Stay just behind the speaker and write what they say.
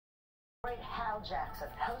Great Hal Jackson,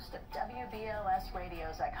 host of WBLS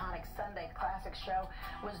Radio's iconic Sunday Classic show,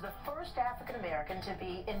 was the first African-American to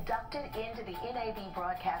be inducted into the NAB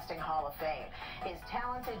Broadcasting Hall of Fame. His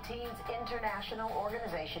Talented Teens International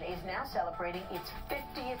organization is now celebrating its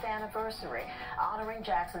 50th anniversary, honoring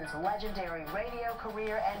Jackson's legendary radio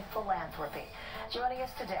career and philanthropy. Joining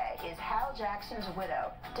us today is Hal Jackson's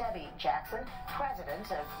widow, Debi Jackson,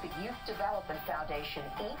 president of the Youth Development Foundation,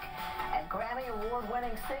 Inc., and Grammy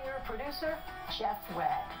Award-winning singer-producer Jeff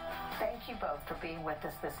Red. Thank you both for being with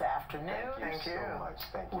us this afternoon. Thank you so much.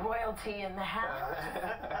 Thank you. Royalty in the house.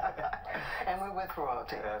 And we're with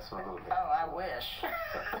royalty. Absolutely. Oh, I wish.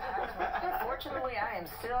 Unfortunately, I am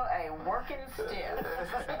still a working stiff.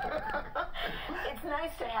 It's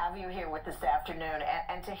nice to have you here with this afternoon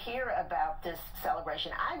and to hear about this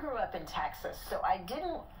celebration. I grew up in Texas, so I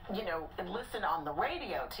didn't, listen on the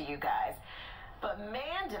radio to you guys. But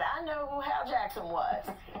man, did I know who Hal Jackson was.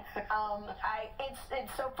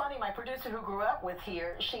 It's so funny. My producer who grew up with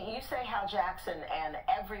here, you say Hal Jackson and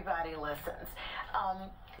everybody listens.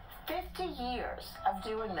 50 years of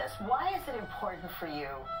doing this. Why is it important for you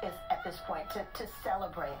at this point to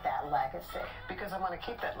celebrate that legacy? Because I want to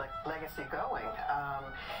keep that legacy going.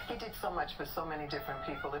 He did so much for so many different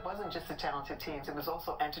people. It wasn't just the talented teens, it was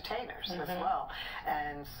also entertainers as well.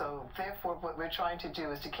 And so therefore what we're trying to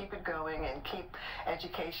do is to keep it going and keep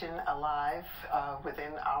education alive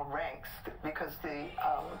within our ranks, because the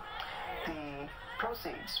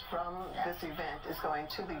proceeds from this event is going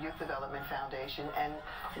to the Youth Development Foundation, and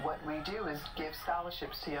what we do is give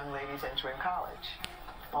scholarships to young ladies entering college.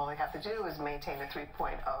 All they have to do is maintain a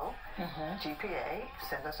 3.0 GPA,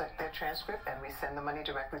 send us their transcript, and we send the money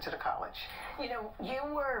directly to the college. You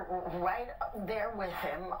were right there with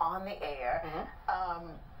him on the air.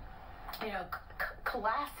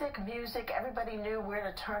 Classic music, everybody knew where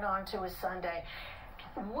to turn on to a Sunday.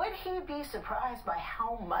 Would he be surprised by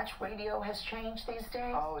how much radio has changed these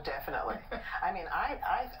days? Oh, definitely. I mean,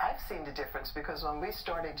 I've seen the difference, because when we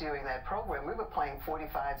started doing that program, we were playing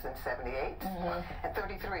 45s and 78s and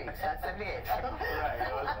 33s, not 78s.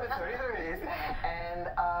 Right, 33s.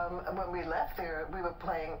 And when we left there, we were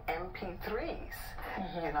playing MP3s.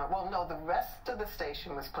 Well, no, the rest of the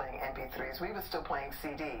station was playing MP3s. We were still playing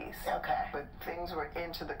CDs. Okay. But things were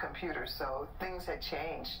into the computer, so things had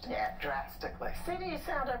changed drastically. CDs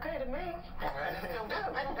sound okay to me. Right. They still do.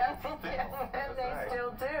 And they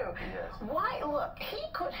still do. Yes. Why? Look, he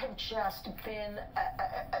could have just been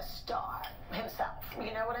a star himself.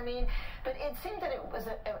 You know what I mean? But it seemed that it was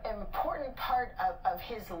an important part of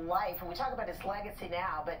his life, and we talk about his legacy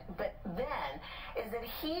now, but then, is that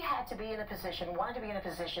he had to be in a position, wanted to be in a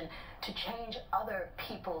position to change other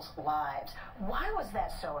people's lives. Why was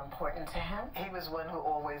that so important to him? He was one who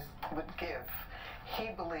always would give. He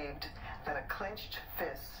believed that a clenched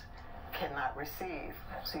fist cannot receive.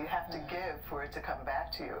 So you have to give for it to come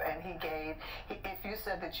back to you. And he gave, if you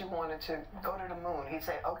said that you wanted to go to the moon, he'd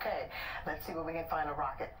say, okay, let's see where we can find a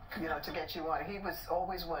rocket, to get you on. He was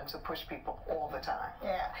always one to push people all the time.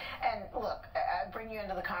 Yeah. And look, I bring you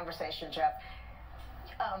into the conversation, Jeff.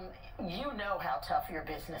 You know how tough your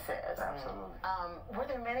business is. Absolutely. Were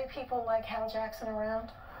there many people like Hal Jackson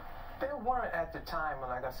around? There weren't at the time, and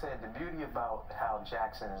like I said, the beauty about Hal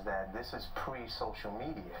Jackson is that this is pre-social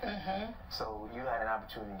media. So you had an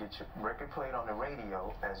opportunity to get your record played on the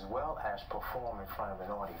radio as well as perform in front of an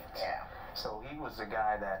audience. Yeah. So he was the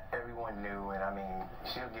guy that everyone knew, and I mean,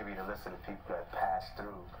 she'll give you the list of the people that passed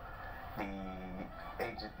through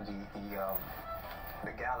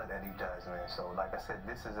the gala that he does, man. So like I said,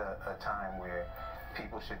 this is a time where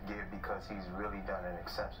people should give, because he's really done an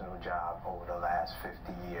exceptional job over the last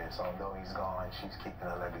 50 years. Although he's gone, she's keeping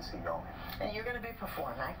the legacy going. And you're going to be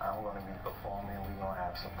performing. I'm going to be performing. We're going to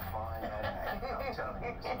have some fun that night. I'm telling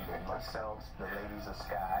you, it's going to be myself, the ladies of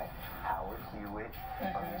Sky, Howard Hewitt,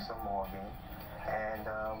 Lisa Morgan, and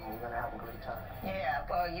we're going to have a great time. Yeah,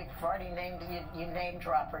 well, you've already named, you name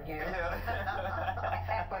dropper, you.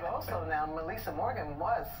 Yeah. But also now, Melissa Morgan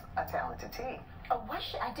was a talented teen. Oh, was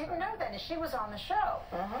she? I didn't know that. And she was on the show.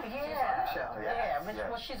 Yeah. She's on the show.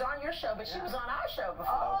 Well, she's on your show, but she was on our show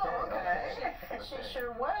before. Oh, okay. She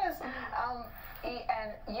sure was.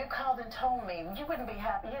 And you called and told me you wouldn't be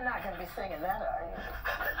happy. You're not going to be singing that, are you?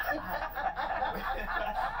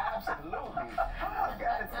 Absolutely. I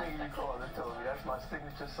got to sing You Called and Told Me. That's my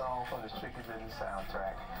signature song from the Strictly Business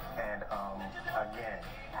soundtrack. And again,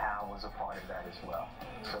 Hal was a part of that as well.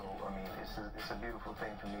 So, I mean, it's a beautiful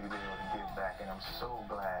thing for me to be able to give back, and I'm so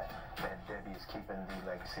glad that Debi is keeping the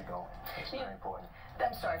legacy going. It's very important.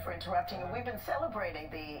 I'm sorry for interrupting you. We've been celebrating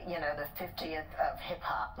the 50th of hip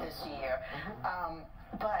hop this year,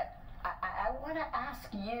 but I want to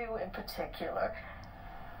ask you in particular,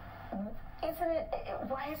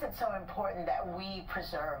 why is it so important that we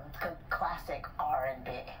preserve classic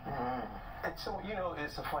R&B? And so, you know,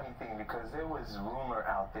 it's a funny thing because there was rumor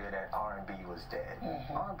out there that R&B was dead.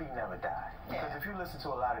 R&B never died. Because if you listen to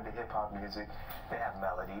a lot of the hip-hop music, they have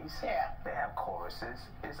melodies, they have choruses.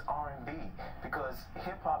 It's R&B because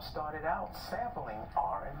hip-hop started out sampling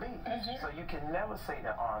R&B. So you can never say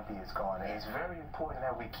that R&B is gone. And it's very important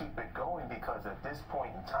that we keep it going because at this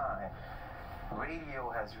point in time, radio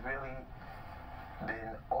has really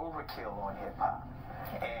been overkill on hip-hop.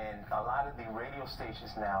 And a lot of the radio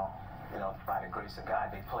stations now, you know, by the grace of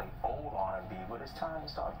God, they play old R&B, but it's time to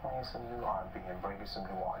start playing some new R&B and bringing some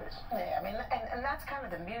new artists. Yeah, I mean, and that's kind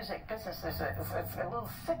of the music business. It's a little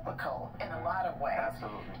cyclical in a lot of ways.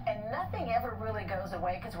 Absolutely. And nothing ever really goes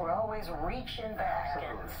away because we're always reaching back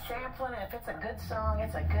and sampling. And if it's a good song,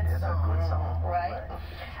 it's a good song. It's a good song. Right?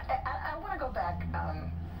 I want to go back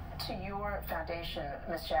to your foundation,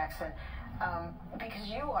 Ms. Jackson. Because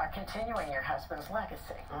you are continuing your husband's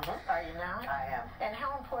legacy. Are you not? I am. And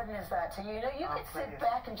how important is that to you? You know, you could sit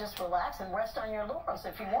back and just relax and rest on your laurels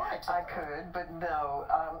if you wanted to. I could, but no.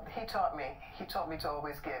 He taught me to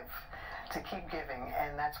always give, to keep giving,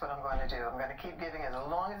 and that's what I'm going to do. I'm going to keep giving as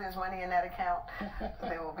long as there's money in that account.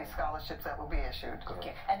 There will be scholarships that will be issued.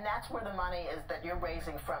 Okay. And that's where the money is that you're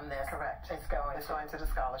raising from this. Correct. It's going to the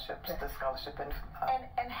scholarships. The scholarship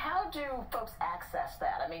and how do folks access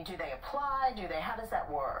that? I mean, do they apply? How does that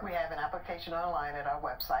work? We have an application online at our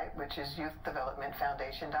website, which is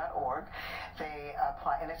youthdevelopmentfoundation.org. They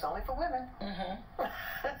apply, and it's only for women.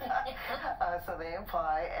 So they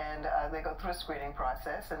apply, and they go through a screening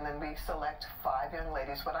process, and then we select 5 young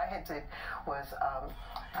ladies. What I had did was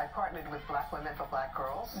I partnered with Black Women for Black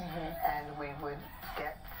Girls, and we would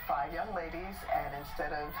get 5 young ladies, and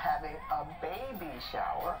instead of having a baby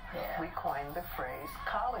shower, we coined the phrase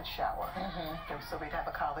college shower. And so we'd have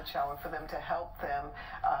a college shower for them to help them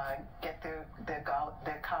get their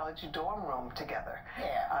college dorm room together.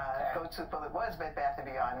 Go to, well, it was Bed Bath &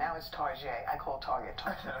 Beyond. Now it's Target. I call Target.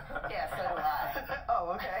 Yeah, so do I. Oh,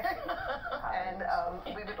 okay. And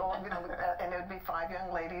we would all, you know, and there would be 5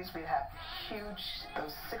 young ladies. We'd have huge,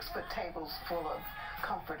 those 6-foot tables full of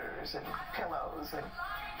comforters and pillows and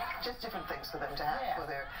just different things for them to have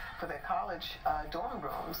for their college dorm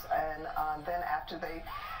rooms. And then after they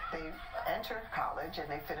enter college and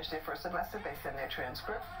they finish their first semester, they send their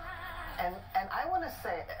transcript. And I want to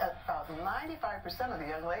say about 95% of the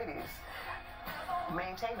young ladies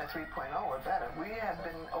maintain a 3.0 or better. We have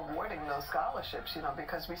been awarding those scholarships, you know,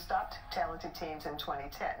 because we stopped Talented Teens in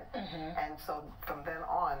 2010. And so from then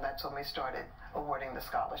on, that's when we started awarding the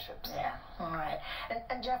scholarships. Yeah, all right.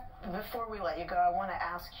 And Jeff, before we let you go, I want to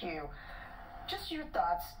ask you just your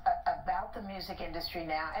thoughts about the music industry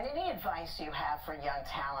now, and any advice you have for young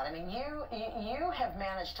talent. I mean, you have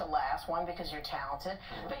managed to last, one, because you're talented,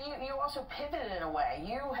 but you also pivoted in a way.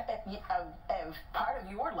 Part of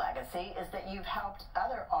your legacy is that you've helped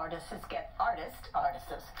other artists get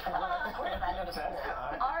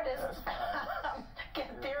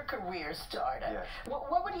their careers started.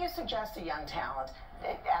 What would you suggest to young talent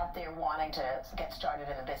out there wanting to get started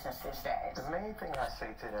in the business these days? The main thing I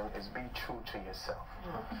say to them is be true to yourself.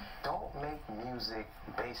 Don't make music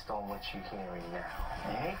based on what you're hearing now.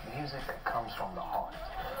 Make music that comes from the heart.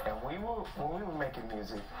 And when we were making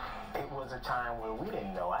music, it was a time where we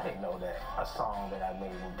didn't know. I didn't know that a song that I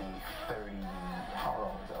made would be how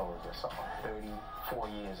long was the song? 34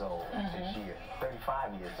 years old this year.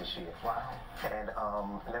 35 years this year. Wow. And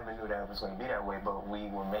never knew that it was going to be that way, but we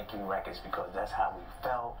were making records because that's how we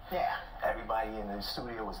felt. Everybody in the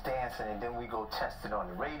studio was dancing, and then we go test it on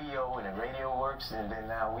the radio, and the radio works, and then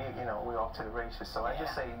now we're off to the races. So I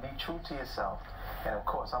just say be true to yourself. And of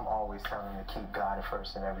course, I'm always telling you to keep God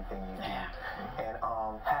first in everything you do. And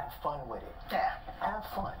have fun with it. Have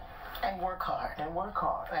fun. And work hard. And work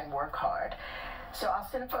hard. And work hard. So I'll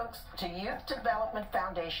send folks to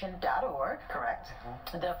youthdevelopmentfoundation.org. Correct.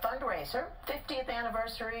 The fundraiser, 50th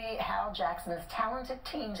anniversary Hal Jackson's Talented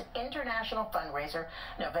Teens International Fundraiser,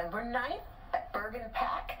 November 9th at Bergen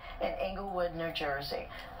PAC in Englewood, New Jersey.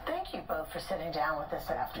 Thank you both for sitting down with us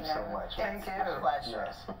this afternoon. Thank you so much. Thank you. It's a pleasure.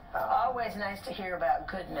 Yes. Always nice to hear about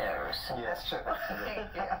good news. Yes.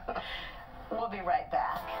 Thank you. We'll be right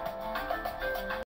back.